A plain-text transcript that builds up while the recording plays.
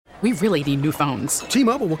We really need new phones.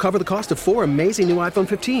 T-Mobile will cover the cost of 4 amazing new iPhone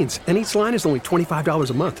 15s, and each line is only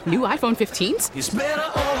 $25 a month. New iPhone 15s? It's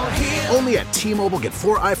better over here. Only at T-Mobile, get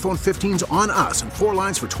 4 iPhone 15s on us and 4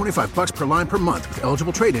 lines for $25 per line per month with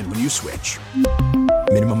eligible trade-in when you switch.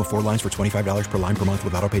 Minimum of 4 lines for $25 per line per month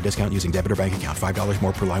with autopay discount using debit or bank account. $5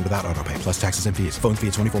 more per line without autopay, plus taxes and fees. Phone fee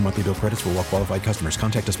at 24 monthly bill credits for well-qualified customers.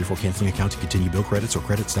 Contact us before canceling account to continue bill credits or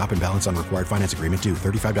credit stop and balance on required finance agreement due.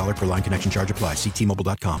 $35 per line connection charge applies. See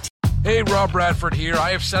T-Mobile.com. Hey, Rob Bradford here. I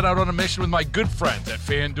have set out on a mission with my good friends at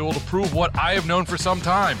FanDuel to prove what I have known for some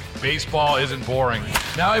time. Baseball isn't boring.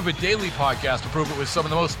 Now I have a daily podcast to prove it with some of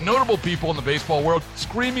the most notable people in the baseball world,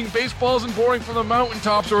 screaming baseball isn't boring from the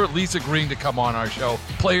mountaintops, or at least agreeing to come on our show.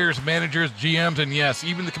 Players, managers, GMs, and yes,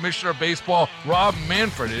 even the commissioner of baseball, Rob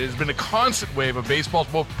Manfred. It has been a constant wave of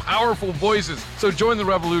baseball's most powerful voices. So join the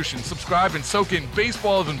revolution. Subscribe and soak in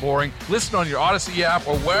Baseball Isn't Boring. Listen on your Odyssey app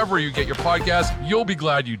or wherever you get your podcasts. You'll be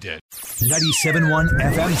glad you did. 97.1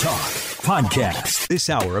 FM Talk Podcast. This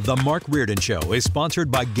hour of The Mark Reardon Show is sponsored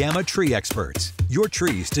by Gamma Tree Experts. Your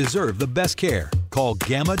trees deserve the best care. Call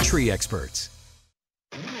Gamma Tree Experts.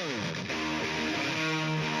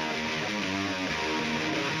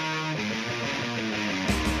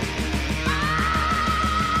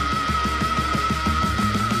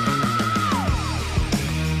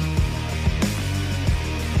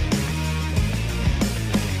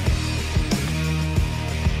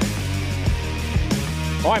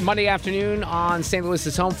 All right, Monday afternoon on St.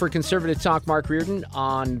 Louis's home for Conservative Talk. Mark Reardon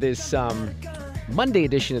on this Monday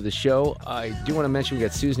edition of the show. I do want to mention we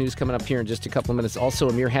got Sue's News coming up here in just a couple of minutes. Also,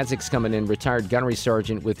 Amir Hadzik's coming in, retired gunnery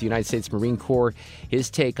sergeant with the United States Marine Corps. His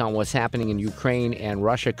take on what's happening in Ukraine and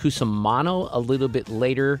Russia. Cusimano a little bit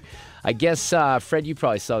later. I guess, Fred, you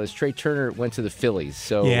probably saw this. Trey Turner went to the Phillies.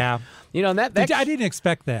 So, yeah. You know, that I didn't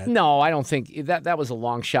expect that. No, I don't think that was a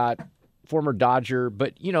long shot. Former Dodger,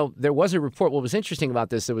 but, you know, there was a report. What was interesting about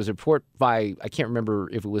this, there was a report by, I can't remember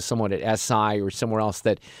if it was someone at SI or somewhere else,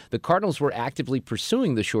 that the Cardinals were actively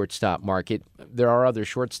pursuing the shortstop market. There are other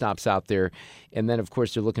shortstops out there. And then, of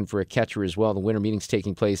course, they're looking for a catcher as well. The winter meeting's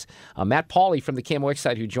taking place. Matt Pauley from the KMOX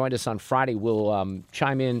side, who joined us on Friday, will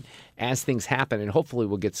chime in as things happen. And hopefully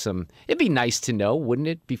we'll get some. It'd be nice to know, wouldn't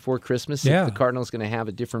it, before Christmas, if the Cardinals going to have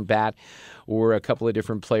a different bat or a couple of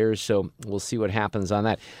different players. So we'll see what happens on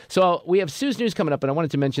that. So we have Sue's News coming up, and I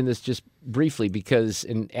wanted to mention this just briefly because,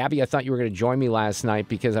 and Abby, I thought you were going to join me last night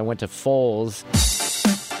because I went to Foles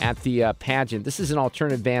at the pageant. This is an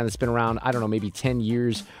alternative band that's been around, I don't know, maybe 10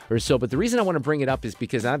 years or so. But the reason I want to bring it up is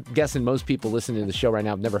because I'm guessing most people listening to the show right now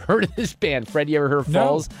have never heard of this band. Fred, you ever heard of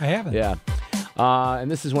Foles? No, I haven't. Yeah. And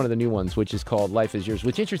this is one of the new ones, which is called Life Is Yours,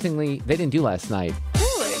 which, interestingly, they didn't do last night.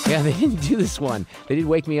 Really? Yeah, they didn't do this one. They did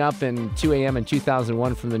Wake Me Up in 2 a.m. in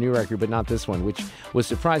 2001 from the new record, but not this one, which was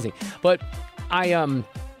surprising. But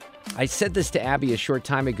I said this to Abby a short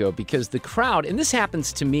time ago because the crowd, and this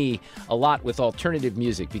happens to me a lot with alternative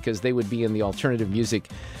music because they would be in the alternative music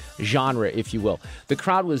genre, if you will. The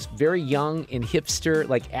crowd was very young and hipster,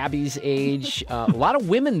 like Abby's age. A lot of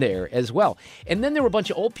women there as well. And then there were a bunch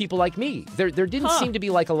of old people like me. There didn't seem to be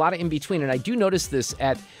like a lot of in between. And I do notice this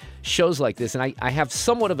at shows like this, and I have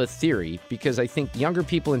somewhat of a theory because I think younger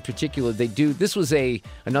people in particular, they do. This was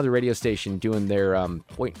another radio station doing their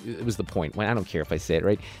point. It was The Point. Well, I don't care if I say it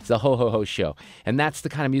right. It's the Ho Ho Ho show, and that's the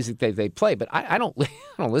kind of music they play. But I don't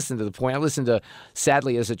listen to The Point. I listen to,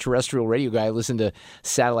 sadly, as a terrestrial radio guy, I listen to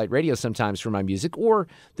satellite radio sometimes for my music or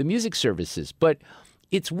the music services. But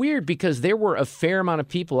it's weird because there were a fair amount of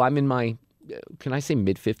people. I'm in my, can I say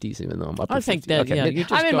mid-50s, even though I'm up I think 50s? that, okay. yeah, you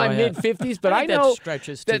just I'm in go my ahead. mid-50s, but I think know that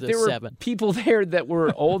stretches to that the there were 7. people there that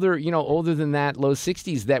were older, older than that, low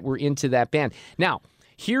 60s, that were into that band. Now,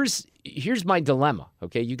 here's my dilemma,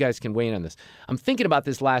 okay? You guys can weigh in on this. I'm thinking about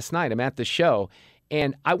this last night. I'm at the show,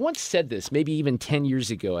 and I once said this, maybe even 10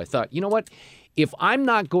 years ago. I thought, you know what? If I'm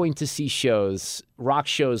not going to see rock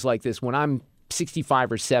shows like this, when I'm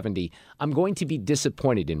 65 or 70, I'm going to be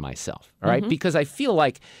disappointed in myself, all right? Because I feel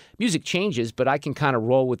like music changes, but I can kind of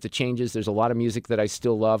roll with the changes. There's a lot of music that I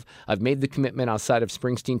still love. I've made the commitment outside of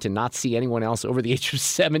Springsteen to not see anyone else over the age of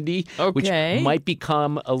 70, which might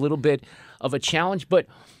become a little bit of a challenge. But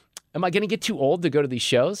am I going to get too old to go to these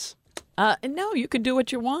shows? No, you can do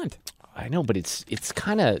what you want. I know, but it's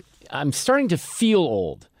kind of, I'm starting to feel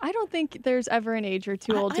old. I don't think there's ever an age you're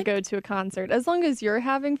too old to go to a concert. As long as you're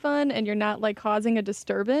having fun and you're not like causing a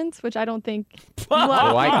disturbance, which I don't think.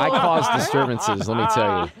 I cause disturbances. Let me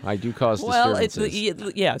tell you, I do cause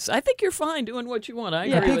disturbances. Yes, I think you're fine doing what you want. I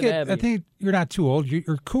agree with Abby. I think you're not too old.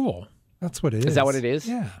 You're cool. That's what it is. Is that what it is?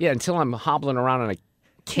 Yeah. Yeah. Until I'm hobbling around on a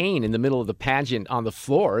cane in the middle of the pageant on the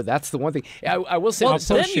floor. That's the one thing. I will say. Well,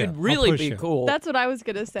 then you'd really be cool. That's what I was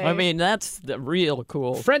going to say. I mean, that's the real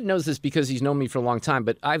cool. Fred knows this because he's known me for a long time,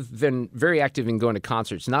 but I've been very active in going to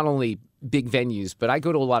concerts, not only big venues, but I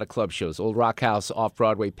go to a lot of club shows, Old Rock House,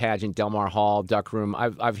 Off-Broadway Pageant, Del Mar Hall, Duck Room.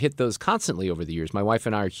 I've hit those constantly over the years. My wife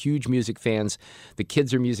and I are huge music fans. The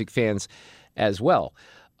kids are music fans as well.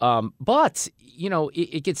 But, you know,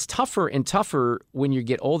 it gets tougher and tougher when you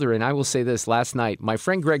get older. And I will say this, last night, my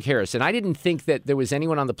friend Greg Harris, and I didn't think that there was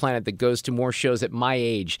anyone on the planet that goes to more shows at my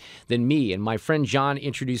age than me. And my friend John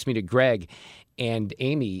introduced me to Greg and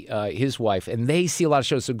Amy, his wife, and they see a lot of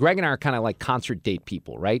shows. So Greg and I are kind of like concert date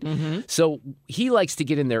people, right? Mm-hmm. So he likes to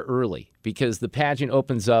get in there early because the pageant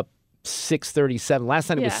opens up 6:37. Last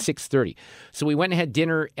night it was 6:30. So we went and had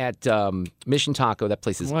dinner at Mission Taco. That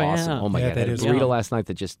place is awesome. Oh my God. I had a burrito last night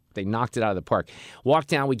that they knocked it out of the park. Walked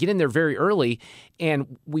down. We get in there very early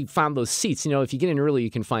and we found those seats. You know, if you get in early, you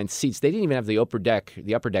can find seats. They didn't even have the upper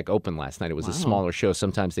deck open last night. It was a smaller show.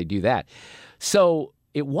 Sometimes they do that. So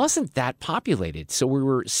it wasn't that populated. So we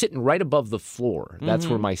were sitting right above the floor. That's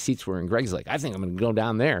where my seats were. And Greg's like, I think I'm going to go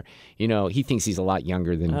down there. You know, he thinks he's a lot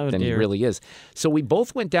younger than he really is. So we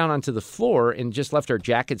both went down onto the floor and just left our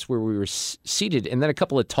jackets where we were seated. And then a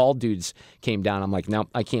couple of tall dudes came down. I'm like, no,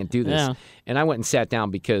 I can't do this. Yeah. And I went and sat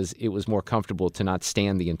down because it was more comfortable to not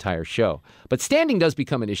stand the entire show. But standing does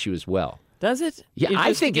become an issue as well. Does it? Yeah,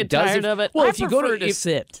 I think it does. Tired of it? Well, I if you go to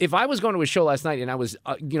sit. If I was going to a show last night and I was,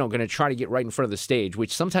 going to try to get right in front of the stage,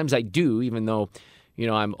 which sometimes I do, even though,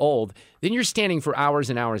 I'm old, then you're standing for hours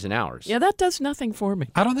and hours and hours. Yeah, that does nothing for me.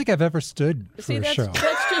 I don't think I've ever stood for a show.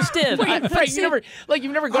 That's just it.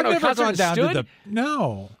 You've never gone to a concert and stood?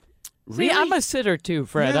 No. Really? See, I'm a sitter too,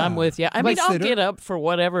 Fred. Yeah. I'm with you. I mean, I'll get up for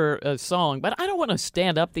whatever song, but I don't want to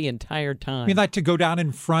stand up the entire time. You mean like to go down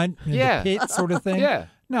in front in the pit sort of thing? Yeah.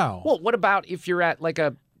 No. Well, what about if you're at like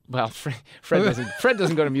a... Well, Fred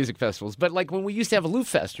doesn't go to music festivals, but like when we used to have a Lou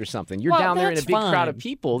Fest or something, you're down there in a big crowd of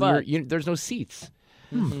people, there's no seats.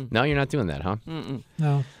 No, you're not doing that, huh?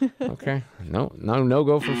 No. Okay. No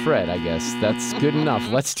go for Fred, I guess. That's good enough.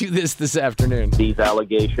 Let's do this afternoon. These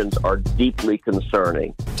allegations are deeply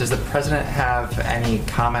concerning. Does the president have any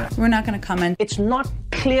comment? We're not going to comment. It's not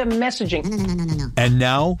clear messaging. No. And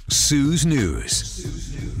now, Sue's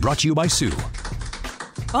News. Brought to you by Sue.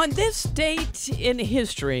 On this date in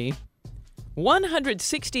history,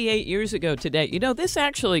 168 years ago today, this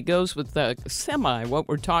actually goes with the what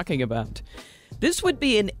we're talking about. This would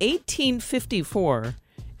be in 1854,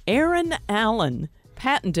 Aaron Allen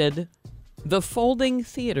patented the folding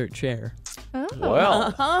theater chair. Oh.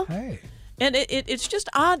 Well, hey. And it's just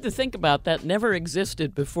odd to think about that never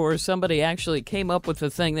existed before somebody actually came up with a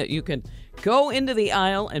thing that you can go into the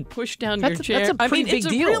aisle and push down your chair. That's a pretty big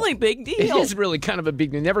deal. It's a really big deal. It is really kind of a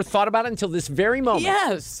big deal. Never thought about it until this very moment.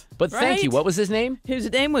 Yes. But thank you. What was his name? His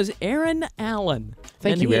name was Aaron Allen.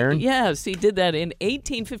 Thank you, Aaron. Yes, he did that in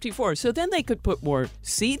 1854. So then they could put more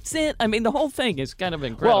seats in. I mean, the whole thing is kind of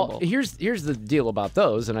incredible. Well, here's the deal about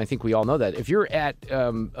those, and I think we all know that. If you're at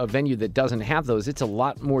a venue that doesn't have those, it's a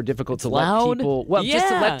lot more difficult to let people... Well, just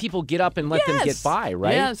to let people get up and let them get by,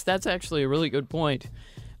 right? Yes, that's actually a really good point.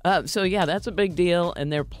 So, that's a big deal,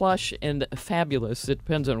 and they're plush and fabulous. It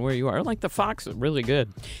depends on where you are. Like the Fox is really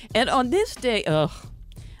good. And on this day,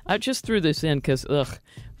 I just threw this in because,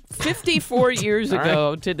 54 years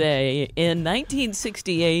ago today, in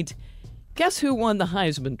 1968, guess who won the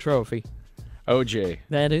Heisman Trophy? OJ.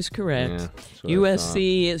 That is correct. Yeah,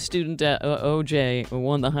 USC student OJ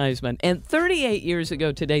won the Heisman. And 38 years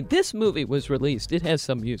ago today, this movie was released. It has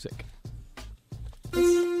some music.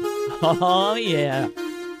 Oh, yeah.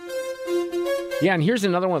 Yeah, and here's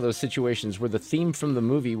another one of those situations where the theme from the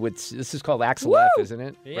movie, this is called Axel F, isn't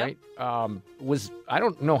it? Yep. Right? I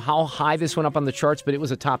don't know how high this went up on the charts, but it was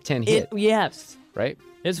a top 10 hit. Yes. Right?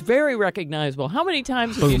 It's very recognizable. How many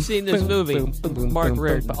times have you seen this movie, Mark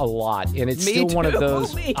Reardon? A lot. And it's still one of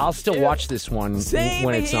those. I'll still watch this one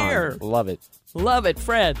when it's on. Love it. Love it.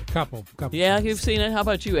 Fred? Couple. Yeah, you've seen it. How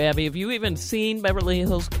about you, Abby? Have you even seen Beverly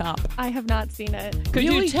Hills Cop? I have not seen it. Could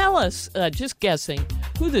you tell us, just guessing,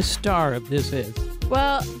 who the star of this is?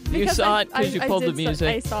 Well, you saw it because you pulled the music?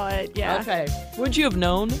 I saw it, yeah. Okay. Would you have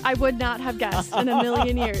known? I would not have guessed in a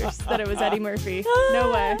million years that it was Eddie Murphy.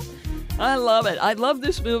 No way. I love it. I love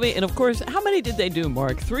this movie. And, of course, how many did they do,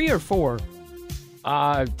 Mark? 3 or 4?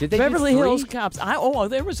 Did they Beverly do 3? Hills Cops.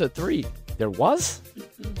 There was a 3. There was?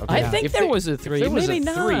 I think there was a 3. If there was maybe a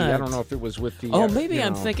not. 3. I don't know if it was with the. Oh, maybe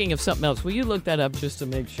I'm thinking of something else. Will you look that up just to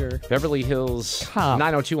make sure? Beverly Hills Cop.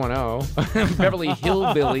 90210. Beverly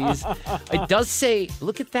Hillbillies. It does say.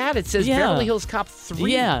 Look at that. It says Beverly Hills Cop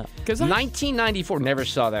 3. Yeah, because 1994. Never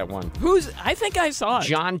saw that one. I think I saw it.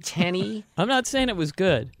 John Tenney. I'm not saying it was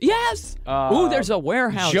good. Yes. Ooh, there's a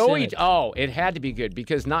warehouse. Joey. in it. Oh, it had to be good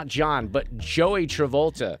because not John, but Joey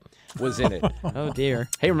Travolta was in it. Oh dear.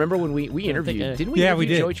 Hey, remember when we interviewed? Didn't we? Yeah, interview we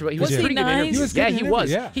did. Joey Travolta? He was Was a he pretty good nice? interview. He was Yeah, good he in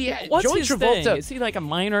was. interview, yeah. What's Joey his Travolta. thing? Is he like a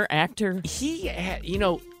minor actor? He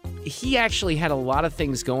actually had a lot of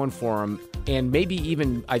things going for him, and maybe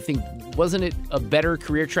even, I think, wasn't it a better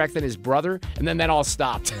career track than his brother? And then that all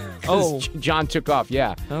stopped. John took off,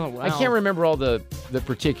 yeah. Oh, wow. I can't remember all the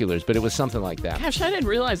particulars, but it was something like that. Gosh, I didn't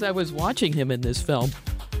realize I was watching him in this film.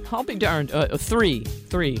 I'll be darned. 3,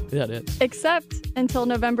 that is. Except until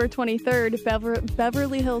November 23rd,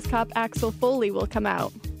 Beverly Hills Cop Axel Foley will come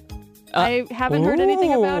out. I haven't heard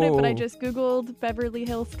anything about it, but I just Googled Beverly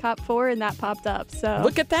Hills Cop 4 and that popped up. So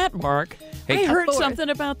Look at that, Mark. Hey, I heard something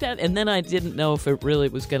about that, and then I didn't know if it really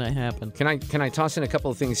was going to happen. Can I toss in a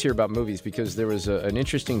couple of things here about movies? Because there was an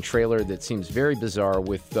interesting trailer that seems very bizarre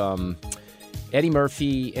with Eddie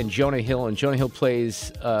Murphy and Jonah Hill. And Jonah Hill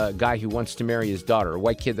plays a guy who wants to marry his daughter, a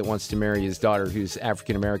white kid that wants to marry his daughter who's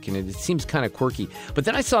African-American. And it seems kind of quirky. But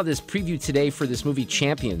then I saw this preview today for this movie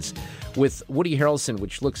Champions with Woody Harrelson,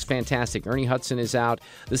 which looks fantastic. Ernie Hudson is out.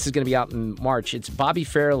 This is going to be out in March. It's Bobby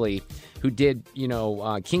Farrelly who did,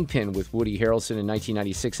 Kingpin with Woody Harrelson in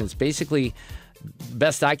 1996. And it's basically,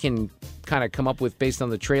 best I can kind of come up with based on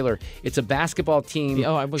the trailer, it's a basketball team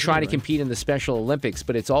trying to compete in the Special Olympics,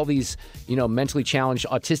 but it's all these, mentally challenged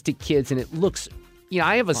autistic kids, and it looks,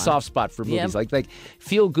 I have a soft spot for movies like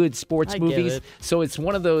feel-good sports movies, so it's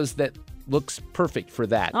one of those that looks perfect for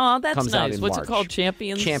that. Oh, that's Comes nice. out in What's March. it called?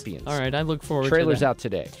 Champions? Champions. All right, I look forward to that. Trailer's out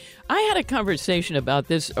today. I had a conversation about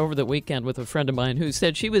this over the weekend with a friend of mine who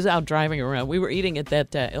said she was out driving around. We were eating at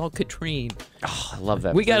that El Catrine. Oh, I love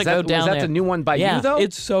that. We got to go down there. Was that the new one by you, though?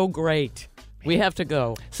 It's so great. We have to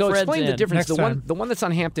go. So Fred's explain the in. difference. The one that's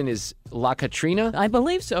on Hampton is La Katrina? I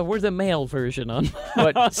believe so. We're the male version on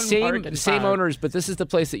But same owners, but this is the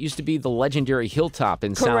place that used to be the legendary Hilltop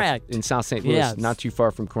in South St. Louis, not too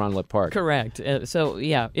far from Carondelet Park. Correct. It's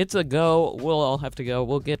a go. We'll all have to go.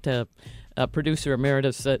 We'll get producer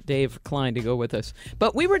emeritus Dave Klein to go with us.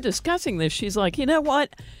 But we were discussing this. She's like, you know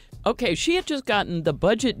what? Okay, she had just gotten the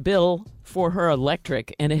budget bill for her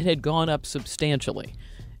electric, and it had gone up substantially.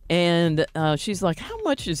 And she's like, how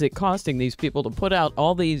much is it costing these people to put out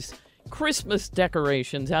all these Christmas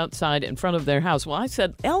decorations outside in front of their house? Well, I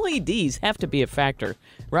said LEDs have to be a factor,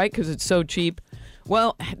 right? Because it's so cheap.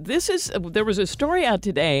 Well, there was a story out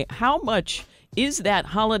today. How much is that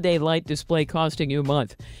holiday light display costing you a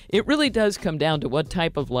month? It really does come down to what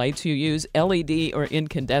type of lights you use, LED or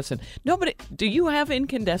incandescent. Do you have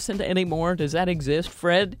incandescent anymore? Does that exist,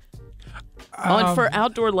 Fred? For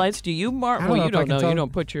outdoor lights, do you, Mark? Well, you don't know. You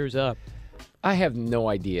don't put yours up. I have no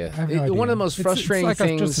idea. No idea. One of the most frustrating it's like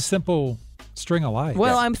things. Just a simple string of lights.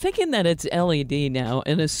 Well, I'm thinking that it's LED now,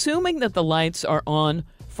 and assuming that the lights are on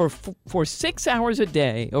for 6 hours a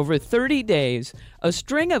day over 30 days, a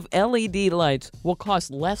string of LED lights will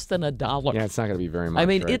cost less than $1. Yeah, it's not going to be very much. I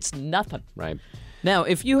mean, right? it's nothing. Right. Now,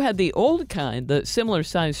 if you had the old kind, the similar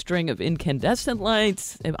size string of incandescent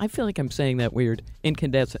lights, I feel like I'm saying that weird.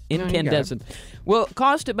 Incandescent. Will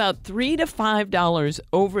cost about $3 to $5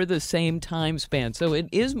 over the same time span. So it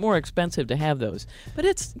is more expensive to have those. But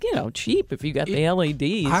it's, cheap if you got the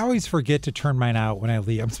LEDs. I always forget to turn mine out when I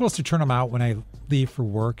leave. I'm supposed to turn them out when I leave for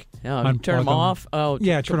work. Oh, turn them off? Oh,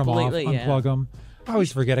 yeah, turn them off, unplug them. I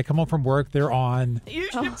always forget. I come home from work, they're on.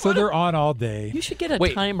 So they're on all day. You should get a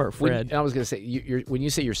timer, Fred. I was going to say, when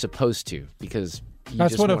you say you're supposed to, because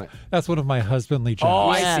that's one of my husbandly jobs. Oh,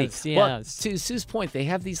 I see. Yes. Well, to Sue's point, they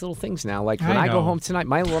have these little things now. Like when I go home tonight,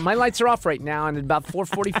 my lights are off right now, and at about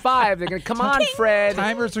 4:45, they're going to come on, Fred.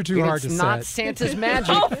 Timers are too hard to set. It's not Santa's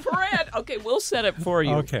magic. Oh, Fred. Okay, we'll set it for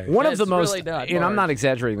you. Okay. One of the most, and I'm not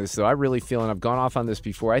exaggerating this though. I really feel, and I've gone off on this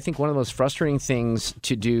before. I think one of the most frustrating things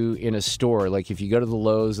to do in a store, like if you go to the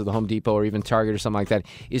Lowe's or the Home Depot or even Target or something like that,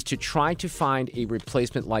 is to try to find a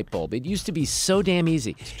replacement light bulb. It used to be so damn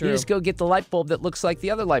easy. You just go get the light bulb that looks like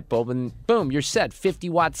the other light bulb, and boom, you're set. 50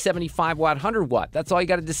 watt, 75 watt, 100 watt. That's all you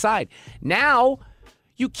got to decide. Now,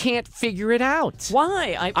 You can't figure it out.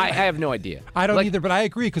 Why? I have no idea. I don't either, but I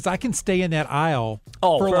agree because I can stay in that aisle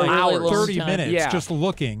for like hours. 30 minutes just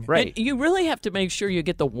looking. Right. And you really have to make sure you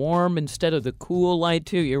get the warm instead of the cool light,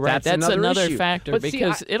 too. You're right. That's another issue. factor But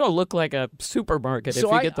because see, it'll look like a supermarket if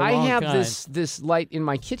So you get the wrong I have kind. this light in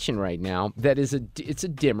my kitchen right now that is it's a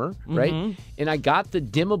dimmer, right? And I got the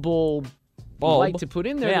dimmable light to put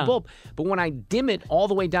in there, the bulb. But when I dim it all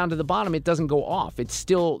the way down to the bottom, it doesn't go off. It's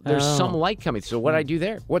still, there's some light coming. So what did I do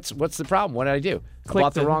there? What's the problem? What did I do? I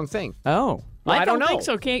bought the wrong thing. Oh. Well, I don't know. think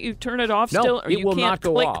so. Can't you turn it off No, still? Or it you will can't not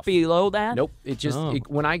go click off. below that? Nope. It just,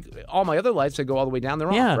 when all my other lights, I go all the way down,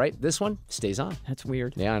 they're off, right? This one stays on. That's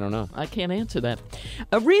weird. Yeah, I don't know. I can't answer that.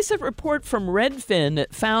 A recent report from Redfin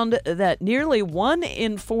found that nearly 1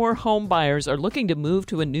 in 4 home buyers are looking to move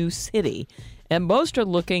to a new city, and most are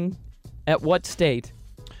looking at what state?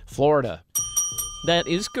 Florida. That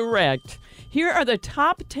is correct. Here are the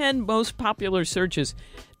top 10 most popular searches.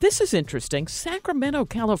 This is interesting. Sacramento,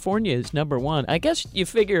 California is number 1. I guess you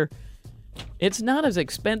figure it's not as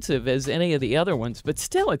expensive as any of the other ones, but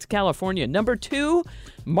still it's California. Number 2,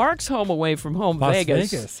 Mark's home away from home, Las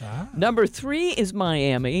Vegas. Vegas, huh? Number 3 is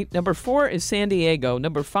Miami. Number 4 is San Diego.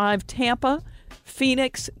 Number 5, Tampa.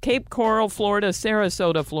 Phoenix, Cape Coral, Florida,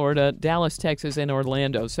 Sarasota, Florida, Dallas, Texas, and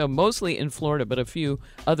Orlando. So mostly in Florida, but a few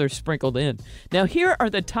others sprinkled in. Now, here are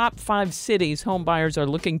the top 5 cities home buyers are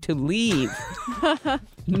looking to leave.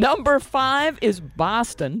 Number 5 is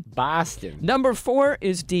Boston. Boston. Number 4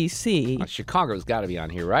 is D.C. Chicago's got to be on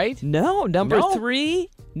here, right? No. Number 3,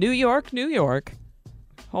 New York, New York.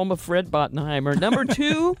 Home of Fred Bottenheimer. Number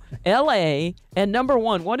 2, L.A. And number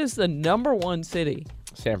 1, what is the number 1 city?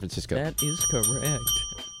 San Francisco. That is correct.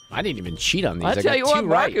 I didn't even cheat on these. I'll tell you what,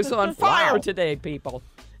 Mark is on fire Wow. today, people.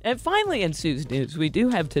 And finally, in Sue's News, we do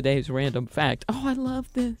have today's random fact. Oh, I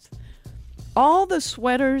love this. All the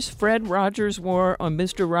sweaters Fred Rogers wore on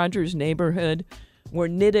Mr. Rogers' Neighborhood were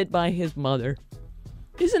knitted by his mother.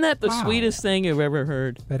 Isn't that the sweetest thing you've ever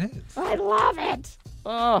heard? That is. I love it.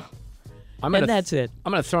 Oh. That's it.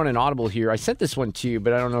 I'm going to throw in an audible here. I sent this one to you,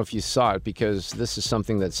 but I don't know if you saw it because this is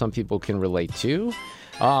something that some people can relate to.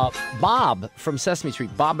 Bob from Sesame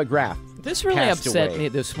Street, Bob McGrath. This really upset me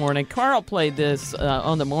this morning. Carl played this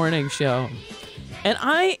on the morning show, and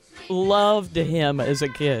I loved him as a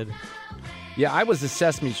kid. Yeah, I was a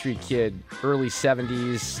Sesame Street kid, early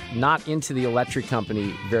 70s, not into the Electric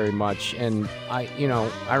Company very much. And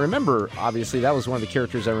I remember, obviously, that was one of the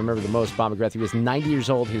characters I remember the most, Bob McGrath. He was 90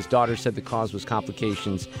 years old. His daughter said the cause was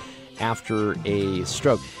complications after a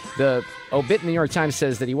stroke. The obit in the New York Times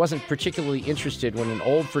says that he wasn't particularly interested when an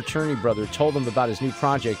old fraternity brother told him about his new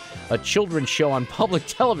project, a children's show on public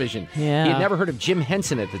television. Yeah. He had never heard of Jim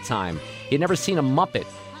Henson at the time. He had never seen a Muppet.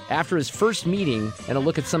 After his first meeting and a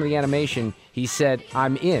look at some of the animation, he said,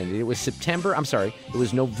 I'm in. It was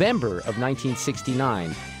November of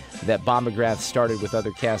 1969 that Bob McGrath started with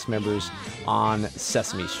other cast members on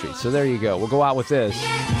Sesame Street. So there you go. We'll go out with this.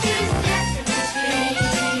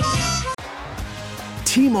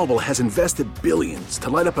 T-Mobile has invested billions to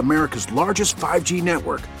light up America's largest 5G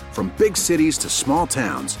network, from big cities to small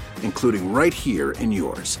towns, including right here in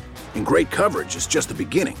yours. And great coverage is just the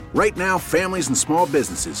beginning. Right now, families and small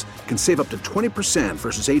businesses can save up to 20%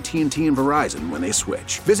 versus AT&T and Verizon when they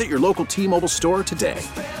switch. Visit your local T-Mobile store today.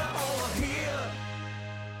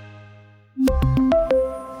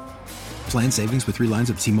 Plan savings with 3 lines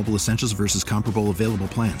of T-Mobile Essentials versus comparable available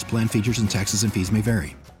plans. Plan features and taxes and fees may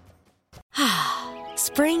vary.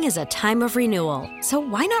 Spring is a time of renewal, so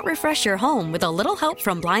why not refresh your home with a little help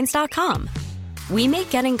from Blinds.com? We make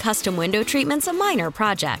getting custom window treatments a minor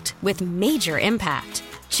project with major impact.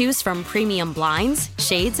 Choose from premium blinds,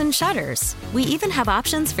 shades, and shutters. We even have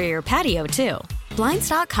options for your patio, too.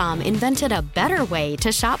 Blinds.com invented a better way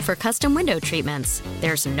to shop for custom window treatments.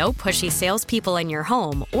 There's no pushy salespeople in your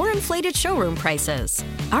home or inflated showroom prices.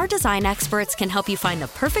 Our design experts can help you find the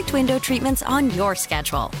perfect window treatments on your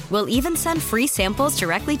schedule. We'll even send free samples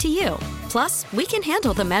directly to you. Plus, we can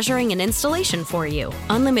handle the measuring and installation for you.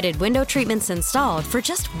 Unlimited window treatments installed for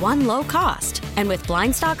just one low cost. And with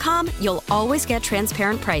Blinds.com, you'll always get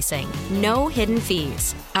transparent pricing. No hidden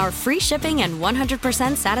fees. Our free shipping and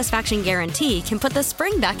 100% satisfaction guarantee can put the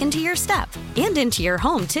spring back into your step and into your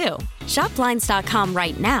home, too. Shop Blinds.com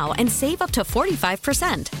right now and save up to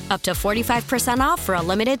 45%. Up to 45% off for a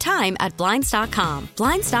limited time at Blinds.com.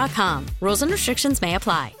 Blinds.com. Rules and restrictions may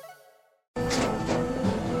apply.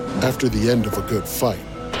 After the end of a good fight,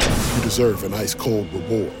 you deserve an ice-cold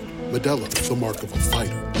reward. Modelo is the mark of a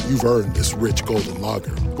fighter. You've earned this rich golden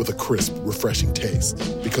lager with a crisp, refreshing taste.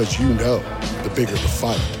 Because you know, the bigger the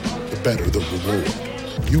fight, the better the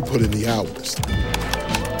reward. You put in the hours,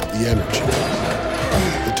 the energy,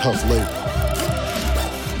 tough labor.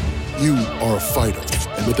 You are a fighter,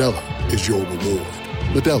 and Modelo is your reward.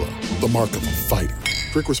 Modelo, the mark of a fighter.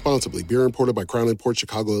 Drink responsibly. Beer imported by Crown Imports,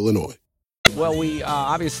 Chicago, Illinois. Well, we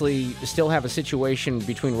obviously still have a situation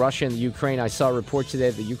between Russia and the Ukraine. I saw a report today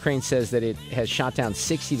that Ukraine says that it has shot down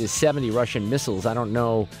 60 to 70 Russian missiles. I don't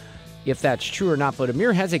know if that's true or not, but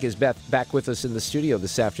Amir Hezek is back with us in the studio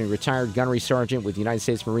this afternoon, retired gunnery sergeant with the United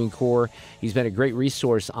States Marine Corps. He's been a great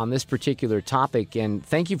resource on this particular topic, and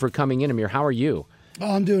thank you for coming in, Amir. How are you?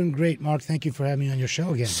 Oh, I'm doing great, Mark. Thank you for having me on your show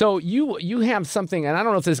again. So you have something, and I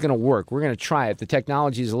don't know if this is going to work. We're going to try it. The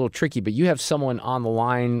technology is a little tricky, but you have someone on the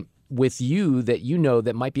line with you that you know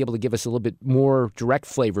that might be able to give us a little bit more direct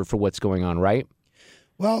flavor for what's going on, right?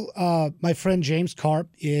 Well, my friend James Karp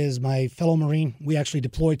is my fellow Marine. We actually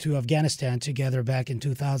deployed to Afghanistan together back in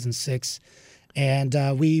 2006,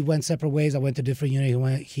 and we went separate ways. I went to different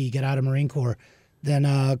unit. He got out of Marine Corps. Then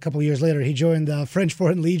a couple of years later, he joined the French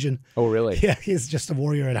Foreign Legion. Oh, really? Yeah, he's just a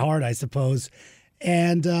warrior at heart, I suppose.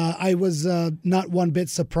 And I was not one bit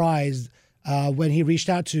surprised when he reached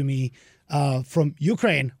out to me from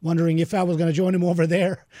Ukraine, wondering if I was going to join him over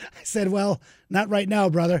there. I said, well, not right now,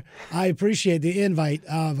 brother. I appreciate the invite.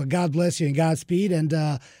 God bless you and Godspeed. And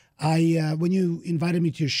when you invited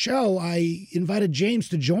me to your show, I invited James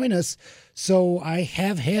to join us. So I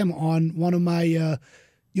have him on one of my,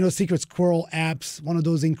 Secret Squirrel apps, one of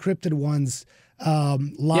those encrypted ones, live.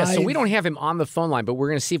 Yeah, so we don't have him on the phone line, but we're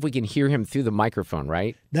going to see if we can hear him through the microphone,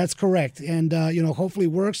 right? That's correct. And, hopefully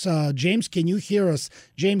it works. James, can you hear us?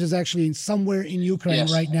 James is actually somewhere in Ukraine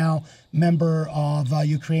right now, member of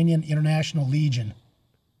Ukrainian International Legion.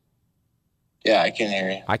 Yeah, I can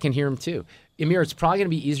hear you. I can hear him too. Amir, it's probably going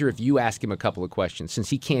to be easier if you ask him a couple of questions since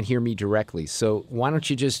he can't hear me directly. So why don't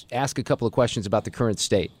you just ask a couple of questions about the current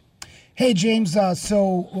state? Hey, James,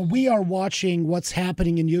 so we are watching what's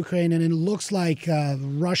happening in Ukraine, and it looks like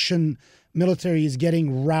Russian military is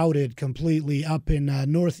getting routed completely up in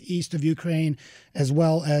northeast of Ukraine as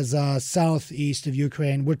well as southeast of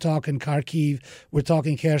Ukraine. We're talking Kharkiv, we're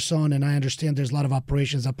talking Kherson, and I understand there's a lot of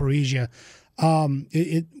operations up Zaporizhia.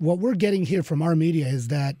 What we're getting here from our media is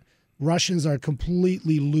that Russians are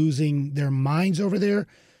completely losing their minds over there.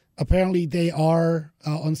 Apparently, they are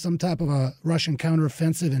on some type of a Russian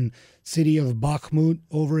counteroffensive in city of Bakhmut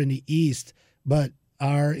over in the east. But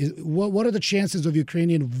what are the chances of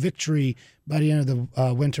Ukrainian victory by the end of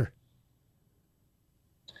the winter?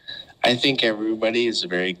 I think everybody is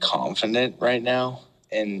very confident right now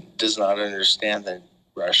and does not understand that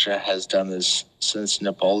Russia has done this since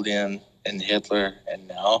Napoleon and Hitler, and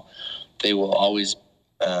now they will always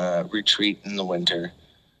retreat in the winter.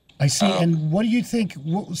 I see. And what do you think?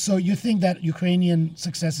 So you think that Ukrainian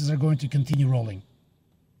successes are going to continue rolling?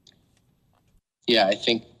 Yeah, I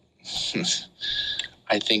think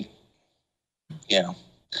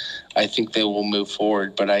they will move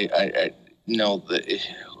forward, but I know that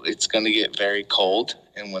it's going to get very cold,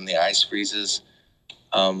 and when the ice freezes,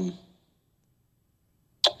 then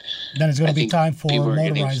it's going to be time for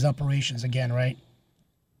motorized operations again, right?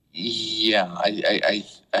 Yeah,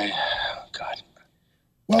 God.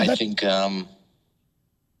 Well, I think. Well,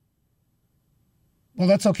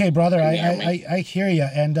 that's okay, brother. I hear you.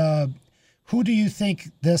 And who do you think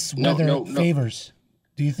this weather favors?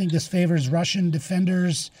 Do you think this favors Russian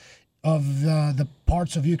defenders of the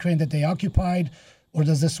parts of Ukraine that they occupied, or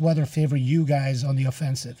does this weather favor you guys on the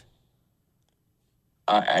offensive?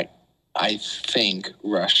 I think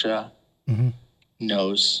Russia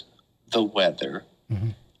knows the weather,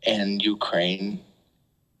 and Ukraine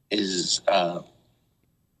is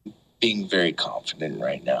being very confident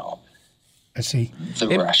right now. I see.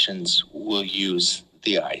 The Russians will use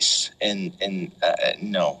the ice, and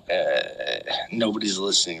nobody's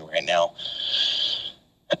listening right now.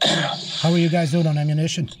 How are you guys doing on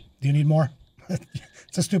ammunition? Do you need more?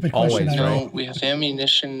 It's a stupid question. Always, no, we have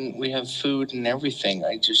ammunition, we have food and everything.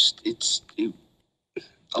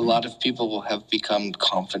 A lot of people have become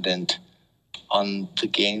confident on the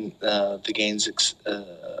gains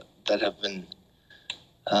that have been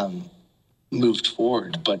moved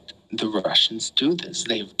forward, but the Russians do this.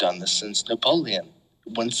 They've done this since Napoleon.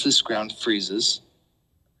 Once this ground freezes,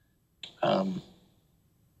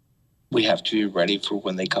 we have to be ready for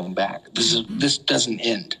when they come back. This doesn't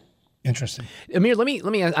end. Interesting. Amir, let me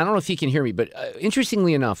I don't know if you can hear me, but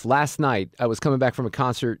interestingly enough, last night I was coming back from a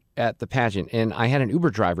concert at the pageant, and I had an Uber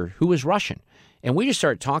driver who was Russian. And we just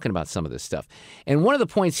started talking about some of this stuff. And one of the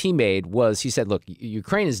points he made was, he said, look,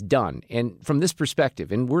 Ukraine is done. And from this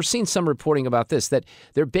perspective, and we're seeing some reporting about this, that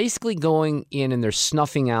they're basically going in and they're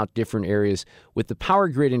snuffing out different areas with the power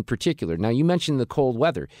grid in particular. Now, you mentioned the cold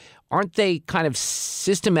weather. Aren't they kind of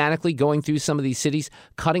systematically going through some of these cities,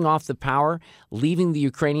 cutting off the power, leaving the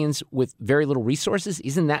Ukrainians with very little resources?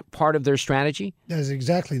 Isn't that part of their strategy? That is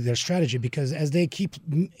exactly their strategy, because as they keep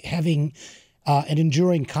having and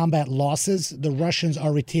enduring combat losses, the Russians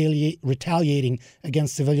are retaliating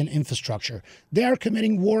against civilian infrastructure. They are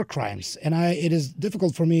committing war crimes, and it is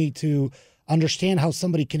difficult for me to understand how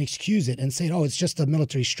somebody can excuse it and say, oh, it's just a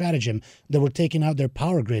military stratagem that we're taking out their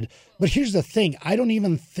power grid. But here's the thing. I don't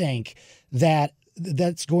even think that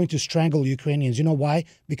that's going to strangle Ukrainians. You know why?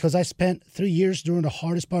 Because I spent 3 years during the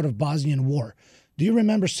hardest part of Bosnian War. Do you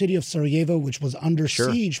remember city of Sarajevo, which was under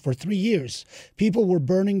siege for 3 years? People were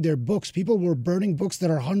burning their books. People were burning books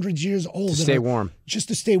that are hundreds of years old. To stay warm. Just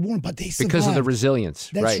to stay warm, but they survived. Because of the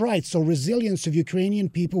resilience. That's right. So resilience of Ukrainian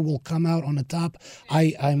people will come out on the top.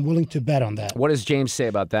 I'm willing to bet on that. What does James say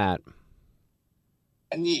about that?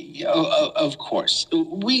 And of course.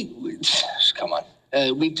 We come on.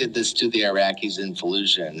 We did this to the Iraqis in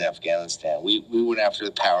Fallujah and Afghanistan. We went after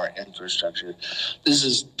the power infrastructure. This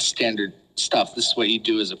is standard stuff. This is what you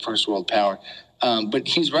do as a first world power. But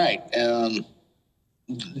he's right. The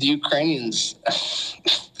Ukrainians,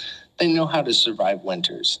 they know how to survive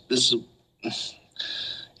winters.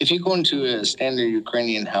 If you go into a standard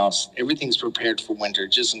Ukrainian house, everything's prepared for winter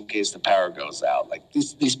just in case the power goes out. Like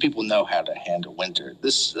these people know how to handle winter.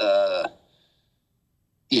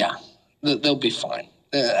 They'll be fine.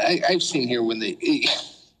 I've seen here when they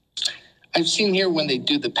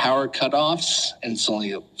do the power cutoffs, and it's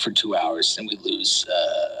only for 2 hours, and we lose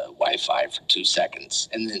Wi-Fi for 2 seconds,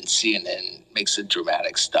 and then CNN makes the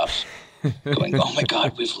dramatic stuff, going, "Oh my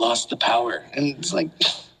God, we've lost the power," and it's like,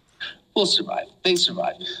 we'll survive. They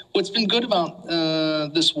survive. What's been good about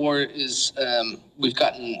this war is we've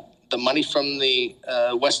gotten the money from the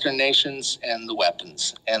Western nations and the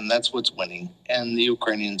weapons, and that's what's winning. And the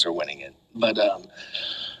Ukrainians are winning it. But the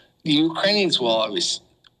Ukrainians will always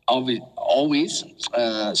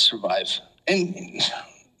survive. And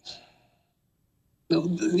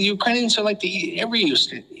the Ukrainians are like every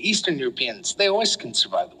Eastern Europeans. They always can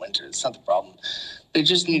survive the winter. It's not the problem. They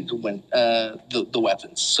just need to win the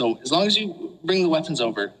weapons. So as long as you bring the weapons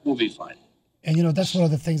over, we'll be fine. And, that's one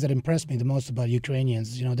of the things that impressed me the most about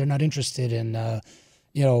Ukrainians. They're not interested in,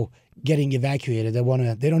 getting evacuated.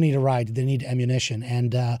 They don't need a ride. They need ammunition.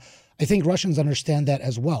 And I think Russians understand that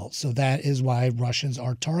as well. So that is why Russians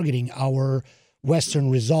are targeting our Western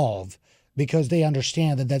resolve, because they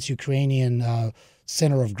understand that that's Ukrainian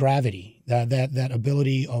center of gravity, that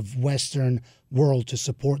ability of Western world to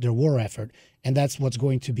support their war effort. And that's what's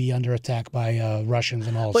going to be under attack by Russians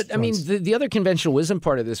and all. But I mean, the other conventional wisdom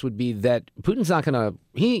part of this would be that Putin's not going to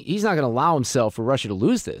he's not going to allow himself for Russia to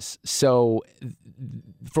lose this. So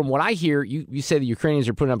from what I hear, you say the Ukrainians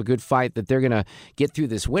are putting up a good fight, that they're going to get through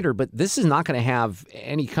this winter, but this is not going to have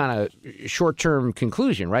any kind of short-term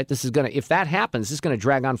conclusion, right? This is going to, if that happens, this is going to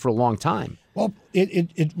drag on for a long time. Well,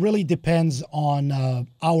 it really depends on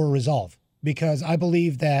our resolve, because I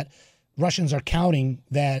believe that Russians are counting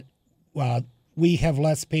that we have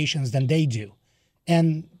less patience than they do.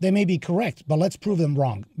 And they may be correct, but let's prove them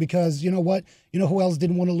wrong. Because you know what? You know who else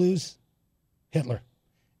didn't want to lose? Hitler.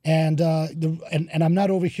 And I'm not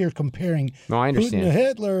over here comparing Putin to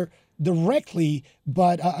Hitler directly,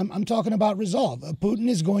 but I'm talking about resolve. Putin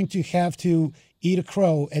is going to have to eat a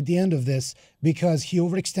crow at the end of this, because he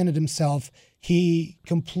overextended himself. He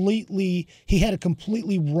had a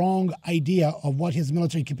completely wrong idea of what his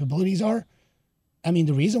military capabilities are. I mean,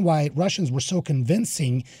 the reason why Russians were so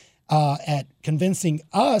convincing at convincing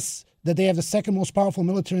us that they have the second most powerful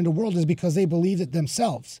military in the world is because they believed it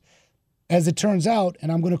themselves. As it turns out, and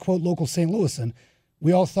I'm going to quote local St. Louisan,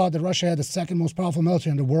 we all thought that Russia had the second most powerful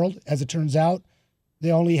military in the world. As it turns out,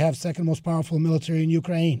 they only have second most powerful military in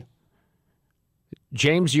Ukraine.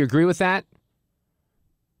 James, you agree with that?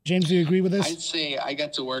 James, do you agree with this? I'd say I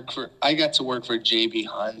got to work for J.B.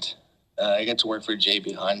 Hunt. I got to work for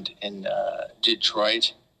J.B. Hunt in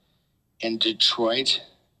Detroit, and Detroit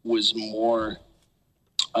was more.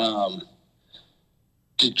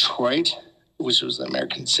 Detroit, which was an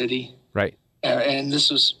American city, right? And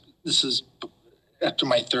this is after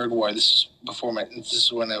my third war. This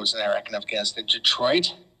is when I was in Iraq and Afghanistan.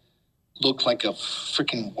 Detroit looked like a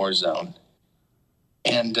freaking war zone,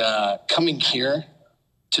 and coming here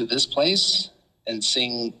to this place and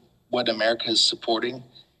seeing what America is supporting,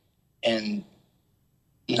 and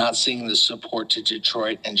not seeing the support to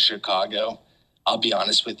Detroit and Chicago, I'll be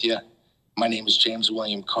honest with you, My name is James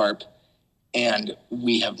William Karp, and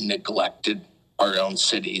we have neglected our own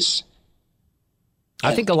cities.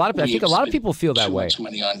 I think a lot of people feel that way.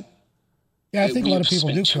 Yeah, I think a lot of people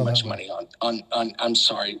do feel that way. Money on I'm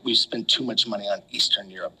sorry, we've spent too much money on Eastern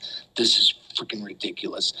Europe. This is freaking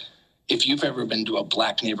ridiculous. If you've ever been to a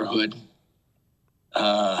black neighborhood,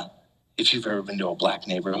 after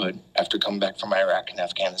coming back from Iraq and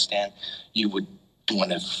Afghanistan, you would want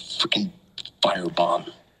to freaking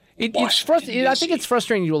firebomb. It's frustrating. I think it's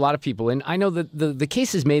frustrating to a lot of people. And I know that the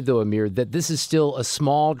case is made, though, Amir, that this is still a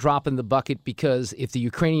small drop in the bucket because if the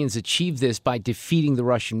Ukrainians achieve this by defeating the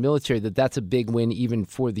Russian military, that's a big win even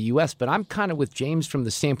for the U.S. But I'm kind of with James from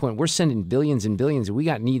the standpoint we're sending billions and billions, and we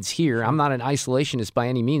got needs here. I'm not an isolationist by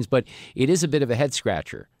any means, but it is a bit of a head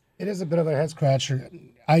scratcher. It is a bit of a head scratcher.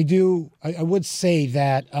 I would say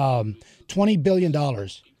that $20 billion.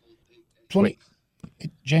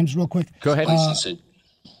 James, real quick. Go ahead.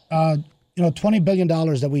 $20 billion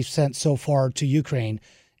that we've sent so far to Ukraine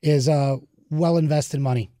is well invested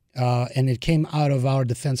money, and it came out of our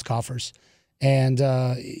defense coffers. And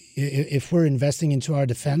if we're investing into our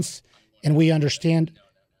defense, and we understand.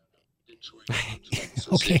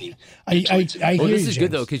 Okay, I hear this you, is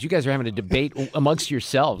good though because you guys are having a debate amongst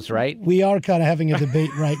yourselves, right? We are kind of having a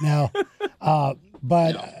debate right now.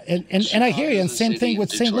 But and I hear you. And same thing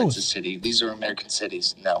with St. Louis. A city. These are American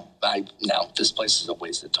cities. No, this place is a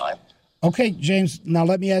waste of time. Okay, James. Now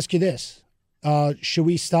let me ask you this: should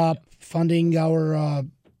we stop funding our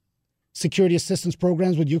security assistance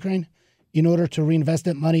programs with Ukraine in order to reinvest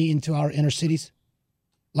that money into our inner cities,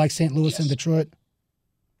 like St. Louis and Detroit?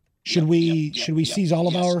 Should we seize all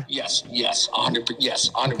of our? Yes, 100%.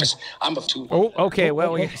 Yes, 100%. I'm a two. Oh, okay.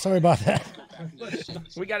 Well, sorry about that.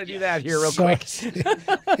 We got to do that here real quick.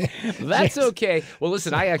 That's okay. Well,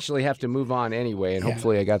 listen, I actually have to move on anyway, and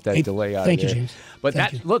hopefully I got that delay out Thank of there. you, James.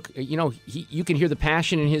 But look, you can hear the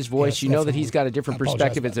passion in his voice. Yes, you know that he's got a different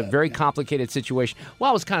perspective. It's a very Yeah. complicated situation.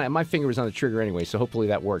 Well, I was my finger was on the trigger anyway, so hopefully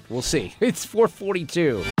that worked. We'll see. It's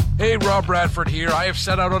 4:42. Hey, Rob Bradford here. I have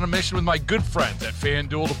set out on a mission with my good friends at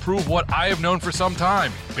FanDuel to prove what I have known for some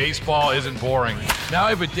time. Baseball isn't boring. Now I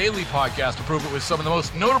have a daily podcast to prove it with some of the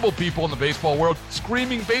most notable people in the baseball world,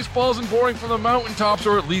 screaming baseball isn't boring from the mountaintops,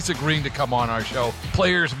 or at least agreeing to come on our show.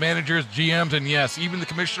 Players, managers, GMs, and yes, even the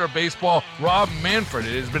commissioner of baseball, Rob Manfred.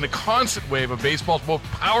 It has been a constant wave of baseball's most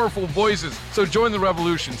powerful voices. So join the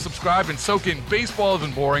revolution. Subscribe and soak in Baseball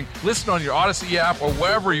Isn't Boring. Listen on your Odyssey app or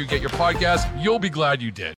wherever you get your podcasts. You'll be glad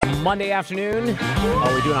you did. Monday afternoon.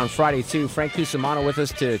 Oh, we do it on Friday, too. Frank Cusimano with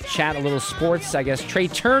us to chat a little sports. I guess Trey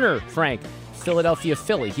Turner, Frank, Philadelphia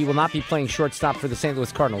Philly. He will not be playing shortstop for the St.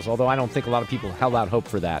 Louis Cardinals, although I don't think a lot of people held out hope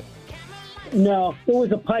for that. No, it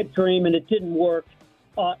was a pipe dream, and it didn't work.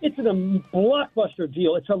 It's a blockbuster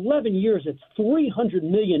deal. It's 11 years. It's $300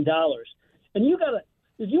 million. And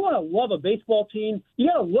if you want to love a baseball team, you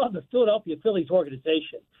got to love the Philadelphia Phillies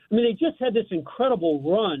organization. I mean, they just had this incredible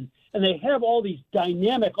run, and they have all these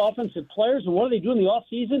dynamic offensive players. And what do they do in the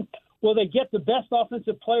offseason? Well, they get the best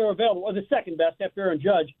offensive player available, or the second best after Aaron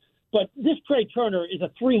Judge. But this Trey Turner is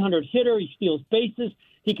a 300 hitter. He steals bases.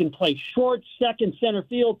 He can play short, second, center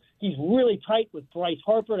field. He's really tight with Bryce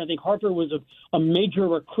Harper, and I think Harper was a major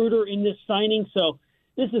recruiter in this signing. So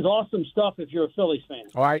this is awesome stuff if you're a Phillies fan.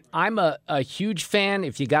 All right, I'm a huge fan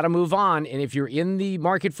if you got to move on. And if you're in the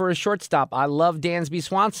market for a shortstop, I love Dansby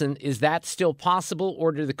Swanson. Is that still possible,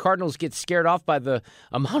 or do the Cardinals get scared off by the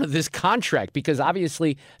amount of this contract? Because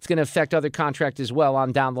obviously it's going to affect other contracts as well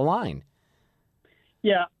on down the line.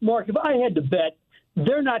 Yeah, Mark, if I had to bet,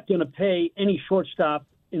 they're not going to pay any shortstop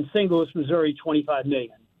in St. Louis, Missouri, $25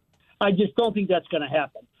 million. I just don't think that's going to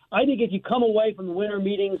happen. I think if you come away from the winter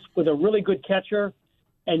meetings with a really good catcher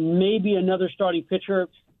and maybe another starting pitcher,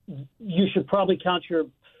 you should probably count your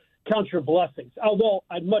blessings. Although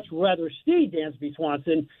I'd much rather see Dansby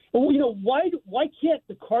Swanson. Why can't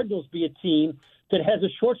the Cardinals be a team that has a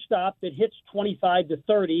shortstop that hits 25 to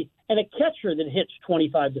 30 and a catcher that hits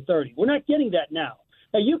 25 to 30? We're not getting that now.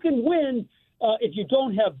 Now, you can win if you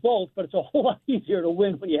don't have both, but it's a whole lot easier to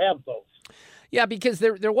win when you have both. Yeah, because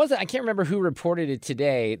there wasn't, I can't remember who reported it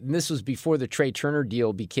today, and this was before the Trey Turner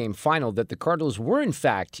deal became final, that the Cardinals were, in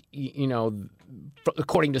fact,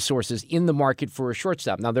 according to sources, in the market for a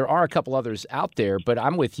shortstop. Now, there are a couple others out there, but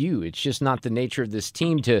I'm with you. It's just not the nature of this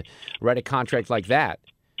team to write a contract like that.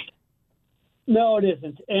 No, it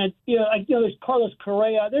isn't. And, there's Carlos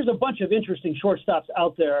Correa. There's a bunch of interesting shortstops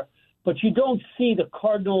out there, but you don't see the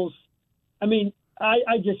Cardinals. I mean, I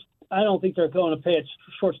don't think they're going to pay a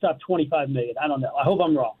shortstop $25 million. I don't know. I hope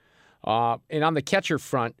I'm wrong. And on the catcher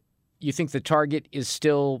front, you think the target is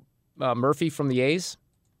still Murphy from the A's?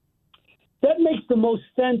 That makes the most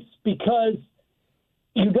sense because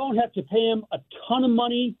you don't have to pay him a ton of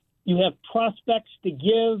money. You have prospects to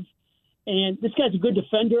give. And this guy's a good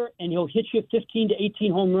defender, and he'll hit you 15 to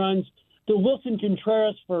 18 home runs. The Wilson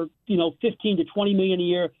Contreras for, 15 to 20 million a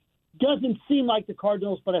year doesn't seem like the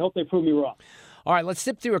Cardinals, but I hope they prove me wrong. All right, let's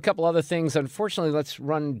zip through a couple other things. Unfortunately, let's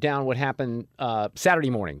run down what happened Saturday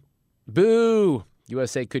morning. Boo!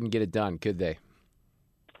 USA couldn't get it done, could they?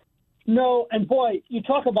 No, and boy, you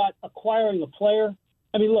talk about acquiring a player.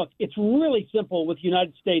 I mean, look, it's really simple with the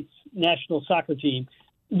United States national soccer team.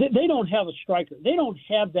 They don't have a striker. They don't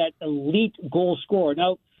have that elite goal scorer.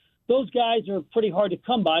 Now, those guys are pretty hard to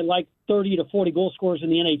come by, like 30 to 40 goal scorers in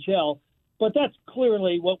the NHL, but that's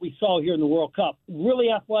clearly what we saw here in the World Cup. Really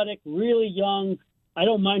athletic, really young. I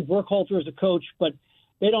don't mind Burkhalter as a coach, but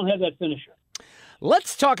they don't have that finisher.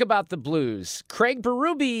 Let's talk about the Blues. Craig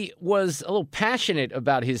Berube was a little passionate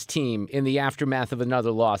about his team in the aftermath of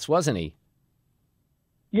another loss, wasn't he?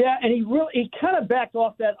 Yeah, and he kind of backed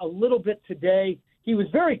off that a little bit today. He was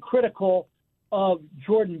very critical of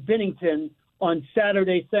Jordan Binnington on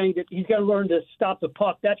Saturday, saying that he's got to learn to stop the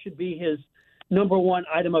puck. That should be his number one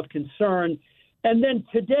item of concern. And then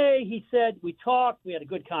today he said, we talked, we had a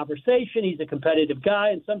good conversation. He's a competitive guy,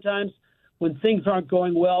 and sometimes when things aren't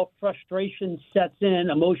going well, frustration sets in,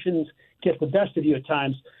 emotions get the best of you at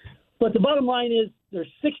times. But the bottom line is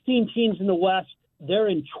there's 16 teams in the West. They're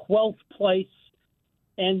in 12th place,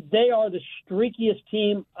 and they are the streakiest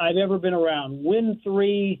team I've ever been around. Win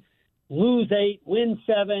 3, lose 8, win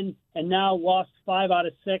 7, and now lost 5 out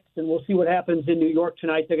of 6, and we'll see what happens in New York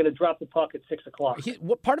tonight. They're going to drop the puck at 6 o'clock.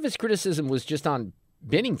 What part of his criticism was just on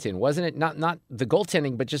Binnington, wasn't it? Not the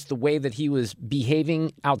goaltending, but just the way that he was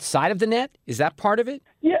behaving outside of the net? Is that part of it?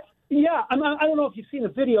 Yeah. I don't know if you've seen the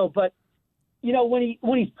video, but when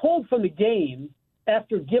he's pulled from the game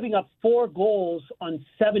after giving up 4 goals on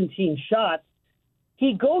 17 shots,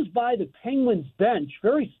 he goes by the Penguins bench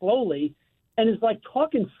very slowly and is like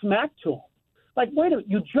talking smack to him. Like, wait a minute,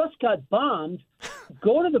 you just got bombed.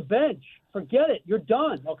 Go to the bench. Forget it. You're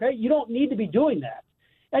done, okay? You don't need to be doing that.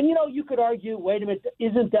 And, you could argue, wait a minute,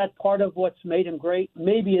 isn't that part of what's made him great?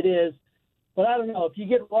 Maybe it is. But I don't know. If you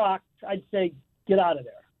get rocked, I'd say get out of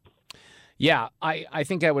there. Yeah, I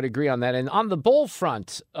think I would agree on that. And on the bowl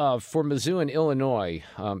front for Mizzou and Illinois,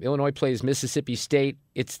 Illinois plays Mississippi State.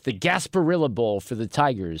 It's the Gasparilla Bowl for the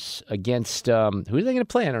Tigers against who are they going to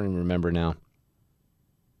play? I don't even remember now.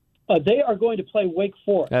 They are going to play Wake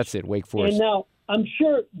Forest. That's it, Wake Forest. And now, I'm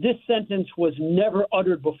sure this sentence was never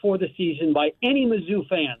uttered before the season by any Mizzou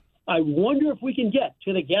fan. I wonder if we can get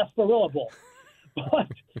to the Gasparilla Bowl.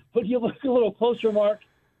 But you look a little closer, Mark,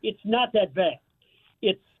 it's not that bad.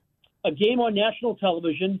 It's a game on national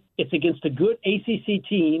television. It's against a good ACC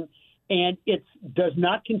team, and it does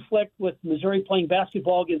not conflict with Missouri playing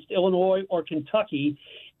basketball against Illinois or Kentucky.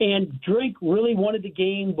 And Drake really wanted the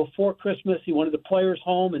game before Christmas. He wanted the players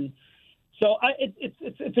home, and so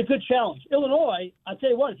it's a good challenge. Illinois, I'll tell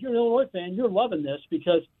you what, if you're an Illinois fan, you're loving this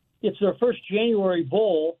because it's their first January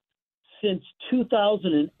bowl since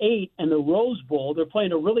 2008 and the Rose Bowl. They're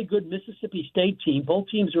playing a really good Mississippi State team. Both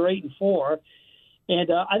teams are 8-4. And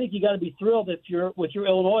I think you got to be thrilled if you're with your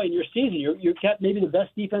Illinois in your season. You're kept maybe the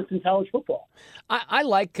best defense in college football. I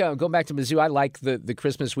like going back to Mizzou. I like the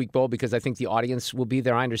Christmas week bowl because I think the audience will be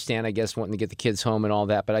there. I understand, I guess, wanting to get the kids home and all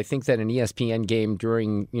that, but I think that an ESPN game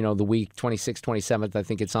during the week 26th, 27th, I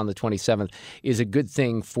think it's on the 27th, is a good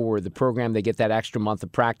thing for the program. They get that extra month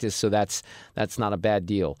of practice, so that's not a bad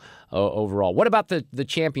deal overall. What about the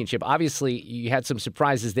championship? Obviously, you had some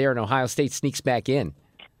surprises there, and Ohio State sneaks back in.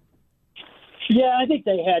 Yeah, I think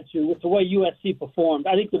they had to with the way USC performed.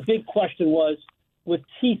 I think the big question was, with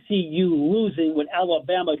TCU losing, would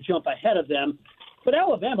Alabama jump ahead of them? But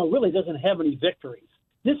Alabama really doesn't have any victories.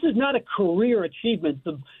 This is not a career achievement,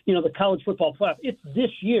 the college football playoff. It's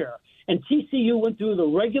this year. And TCU went through the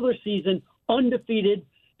regular season undefeated.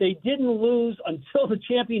 They didn't lose until the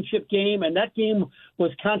championship game, and that game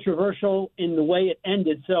was controversial in the way it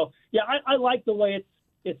ended. So, yeah, I like the way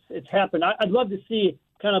it's happened. I'd love to see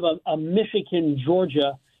kind of a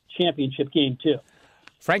Michigan-Georgia championship game, too.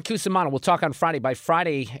 Frank Cusimano, we'll talk on Friday. By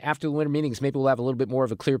Friday, after the winter meetings, maybe we'll have a little bit more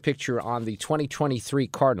of a clear picture on the 2023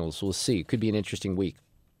 Cardinals. We'll see. It could be an interesting week.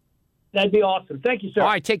 That'd be awesome. Thank you, sir. All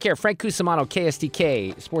right, take care. Frank Cusimano,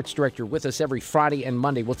 KSDK, sports director, with us every Friday and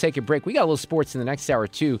Monday. We'll take a break. We got a little sports in the next hour,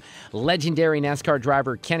 too. Legendary NASCAR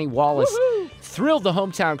driver Kenny Wallace thrilled the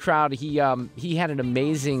hometown crowd. He had an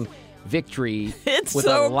amazing victory with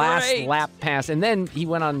a last lap pass, and then he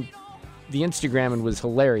went on the Instagram and was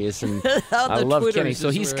hilarious, and I love Kenny. So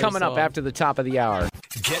he's coming up after the top of the hour.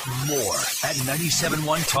 Get more at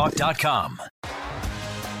 971talk.com.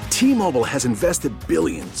 T-Mobile has invested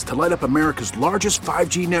billions to light up America's largest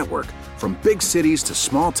 5G network, from big cities to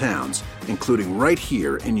small towns, including right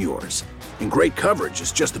here in yours. And great coverage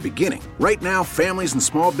is just the beginning. Right now, families and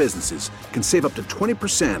small businesses can save up to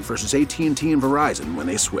 20% versus AT&T and Verizon when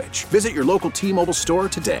they switch. Visit your local T-Mobile store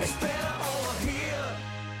today.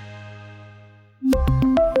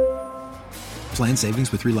 Plan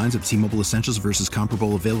savings with 3 lines of T-Mobile Essentials versus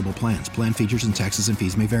comparable available plans. Plan features and taxes and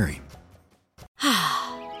fees may vary.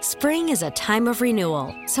 Spring is a time of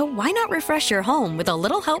renewal, so why not refresh your home with a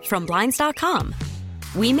little help from Blinds.com?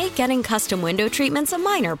 We make getting custom window treatments a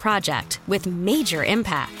minor project with major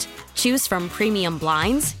impact. Choose from premium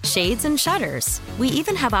blinds, shades, and shutters. We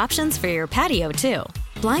even have options for your patio, too.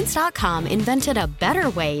 Blinds.com invented a better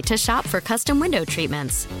way to shop for custom window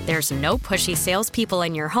treatments. There's no pushy salespeople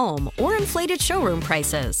in your home or inflated showroom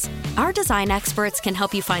prices. Our design experts can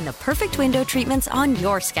help you find the perfect window treatments on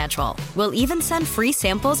your schedule. We'll even send free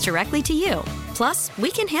samples directly to you. Plus, we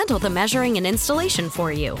can handle the measuring and installation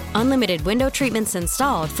for you. Unlimited window treatments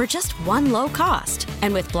installed for just one low cost.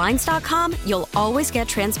 And with Blinds.com, you'll always get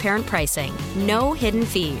transparent pricing. No hidden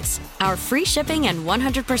fees. Our free shipping and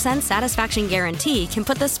 100% satisfaction guarantee can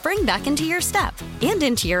put the spring back into your step and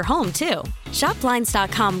into your home, too. Shop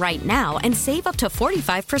Blinds.com right now and save up to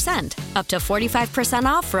 45%. Up to 45%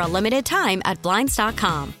 off for a limited time at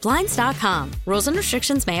Blinds.com. Blinds.com. Rules and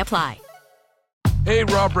restrictions may apply. Hey,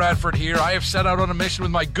 Rob Bradford here. I have set out on a mission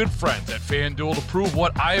with my good friends at FanDuel to prove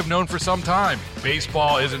what I have known for some time.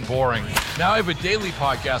 Baseball isn't boring. Now I have a daily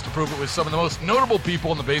podcast to prove it with some of the most notable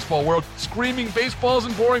people in the baseball world, screaming baseball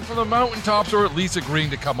isn't boring from the mountaintops, or at least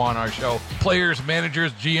agreeing to come on our show. Players,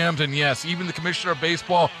 managers, GMs, and yes, even the commissioner of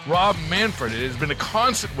baseball, Rob Manfred. It has been a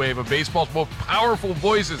constant wave of baseball's most powerful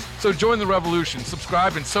voices. So join the revolution.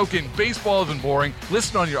 Subscribe and soak in Baseball Isn't Boring.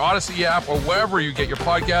 Listen on your Odyssey app or wherever you get your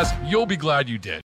podcasts. You'll be glad you did.